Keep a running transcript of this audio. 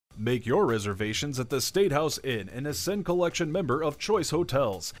Make your reservations at the State House Inn, an Ascend Collection member of Choice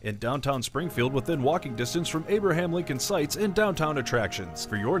Hotels, in downtown Springfield within walking distance from Abraham Lincoln sites and downtown attractions.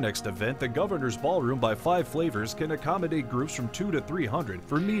 For your next event, the Governor's Ballroom by Five Flavors can accommodate groups from 2 to 300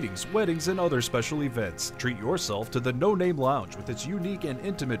 for meetings, weddings, and other special events. Treat yourself to the No Name Lounge with its unique and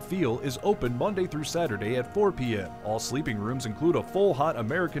intimate feel is open Monday through Saturday at 4 p.m. All sleeping rooms include a full hot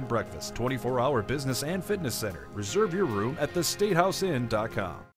American breakfast, 24-hour business and fitness center. Reserve your room at thestatehouseinns.com.